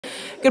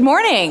Good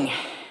morning.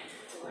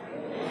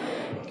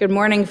 Good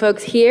morning,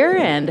 folks here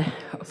and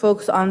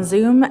folks on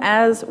Zoom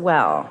as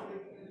well.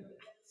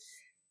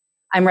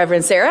 I'm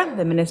Reverend Sarah,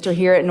 the minister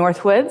here at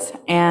Northwoods,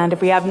 and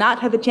if we have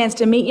not had the chance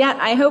to meet yet,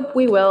 I hope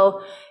we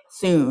will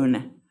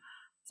soon.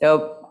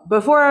 So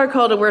before our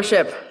call to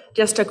worship,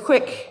 just a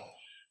quick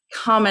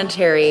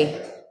commentary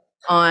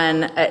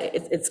on,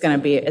 it's gonna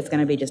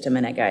be just a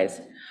minute, guys.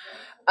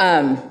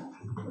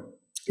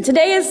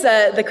 Today is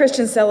the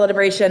Christian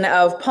celebration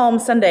of Palm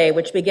Sunday,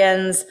 which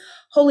begins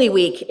Holy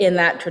Week in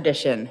that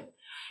tradition.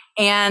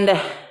 And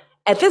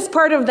at this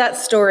part of that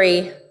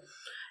story,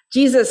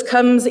 Jesus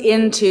comes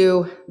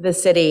into the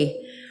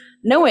city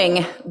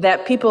knowing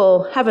that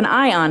people have an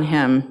eye on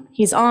him.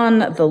 He's on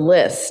the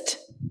list.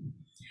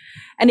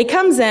 And he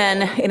comes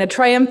in a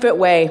triumphant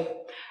way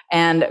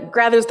and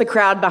gathers the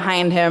crowd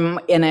behind him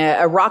in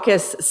a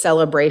raucous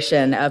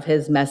celebration of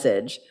his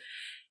message.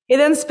 He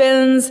then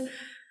spends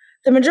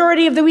the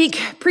majority of the week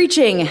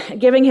preaching,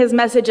 giving his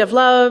message of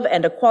love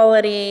and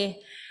equality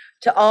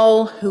to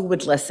all who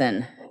would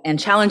listen, and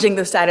challenging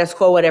the status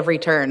quo at every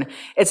turn.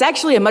 It's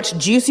actually a much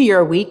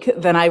juicier week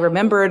than I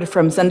remembered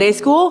from Sunday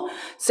school.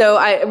 So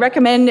I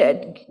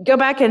recommend go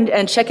back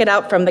and check it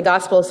out from the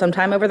gospel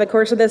sometime over the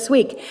course of this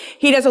week.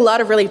 He does a lot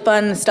of really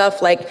fun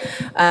stuff like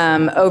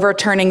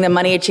overturning the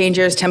money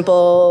changers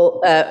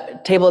temple,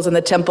 tables in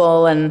the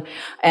temple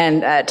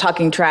and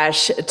talking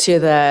trash to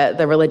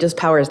the religious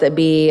powers that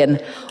be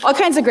and all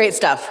kinds of great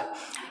stuff.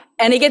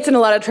 And he gets in a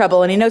lot of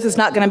trouble and he knows it's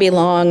not going to be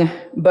long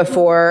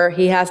before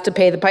he has to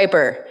pay the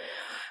piper,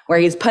 where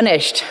he's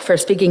punished for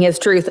speaking his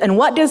truth. And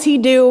what does he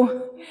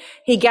do?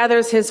 He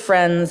gathers his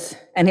friends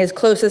and his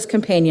closest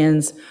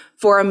companions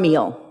for a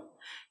meal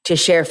to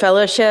share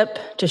fellowship,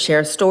 to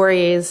share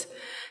stories,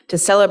 to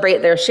celebrate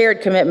their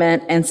shared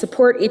commitment and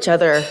support each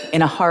other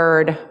in a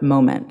hard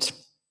moment.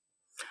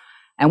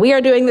 And we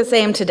are doing the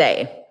same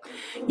today.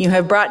 You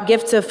have brought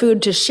gifts of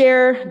food to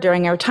share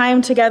during our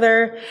time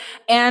together.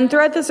 And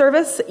throughout the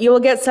service, you will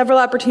get several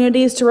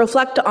opportunities to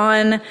reflect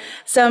on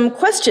some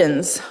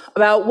questions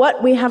about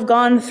what we have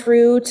gone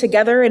through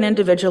together and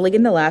individually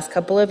in the last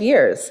couple of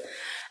years,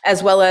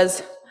 as well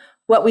as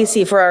what we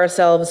see for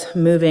ourselves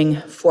moving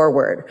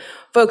forward.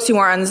 Folks who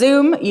are on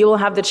Zoom, you will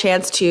have the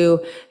chance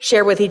to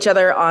share with each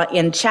other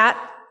in chat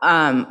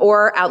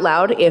or out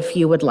loud if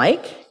you would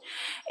like.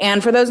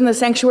 And for those in the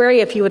sanctuary,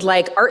 if you would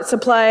like art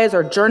supplies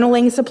or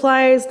journaling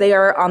supplies, they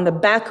are on the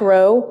back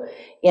row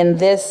in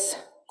this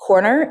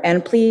corner,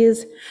 and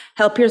please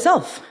help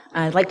yourself.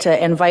 I'd like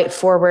to invite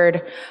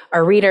forward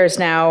our readers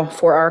now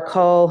for our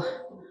call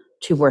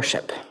to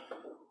worship.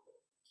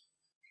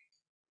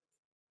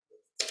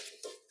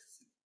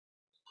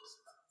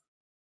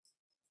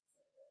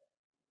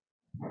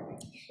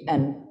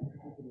 And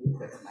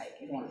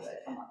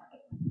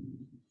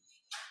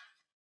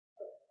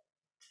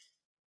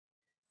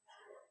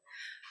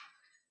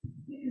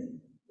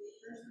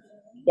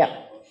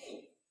yeah,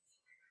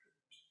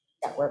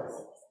 that works.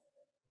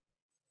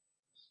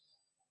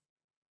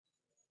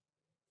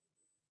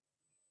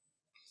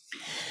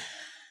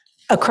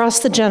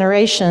 Across the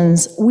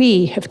generations,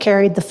 we have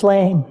carried the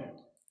flame.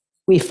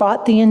 We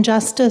fought the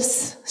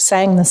injustice,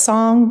 sang the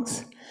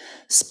songs,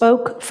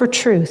 spoke for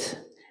truth,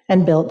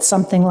 and built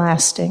something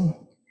lasting.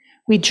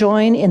 We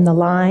join in the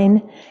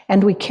line,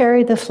 and we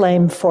carry the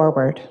flame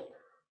forward.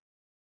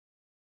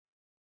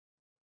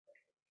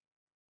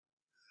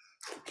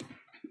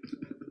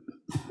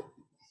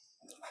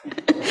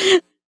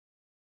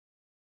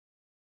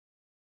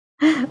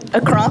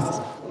 Across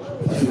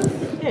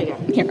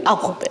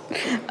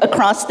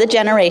the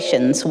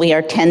generations, we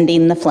are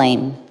tending the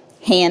flame,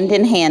 hand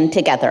in hand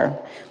together.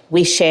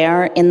 We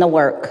share in the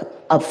work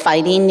of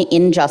fighting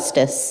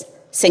injustice,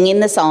 singing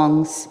the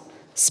songs,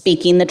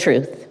 speaking the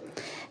truth,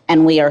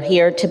 and we are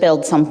here to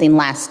build something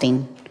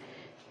lasting.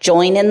 We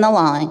join in the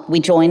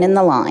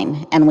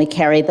line, and we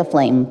carry the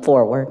flame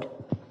forward.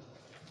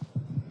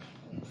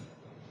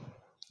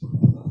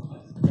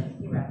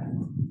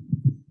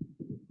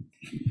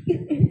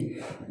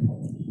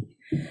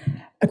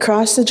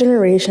 Across the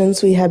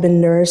generations, we have been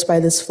nourished by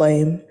this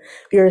flame.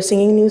 We are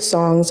singing new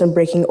songs and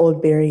breaking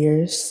old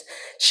barriers,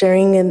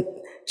 sharing in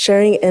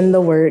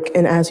the work,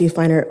 and as we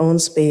find our own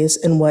space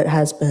in what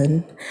has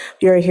been.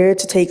 We are here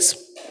to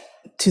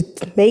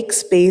make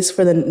space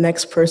for the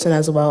next person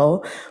as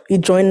well. We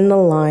join in the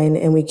line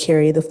and we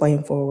carry the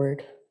flame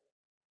forward.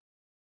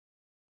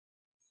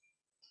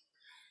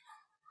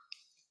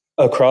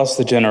 Across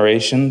the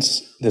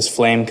generations, this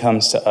flame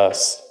comes to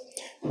us.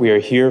 We are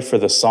here for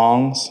the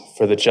songs,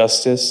 for the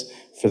justice,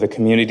 for the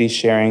community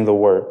sharing the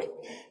work.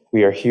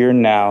 We are here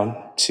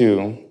now,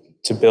 too,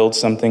 to build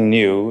something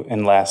new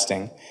and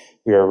lasting.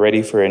 We are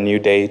ready for a new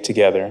day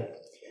together.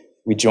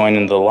 We join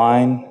in the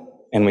line,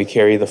 and we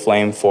carry the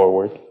flame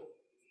forward.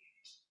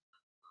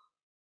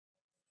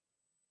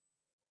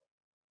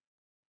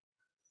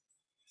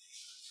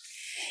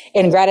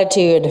 In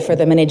gratitude for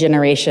the many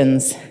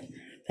generations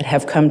that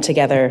have come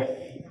together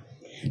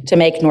to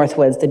make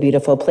Northwoods the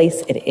beautiful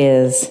place it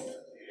is,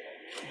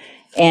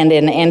 and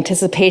in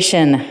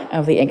anticipation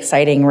of the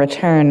exciting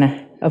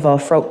return of our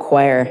folk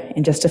choir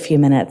in just a few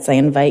minutes. I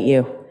invite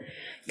you.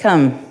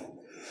 Come,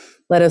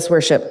 let us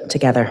worship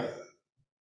together.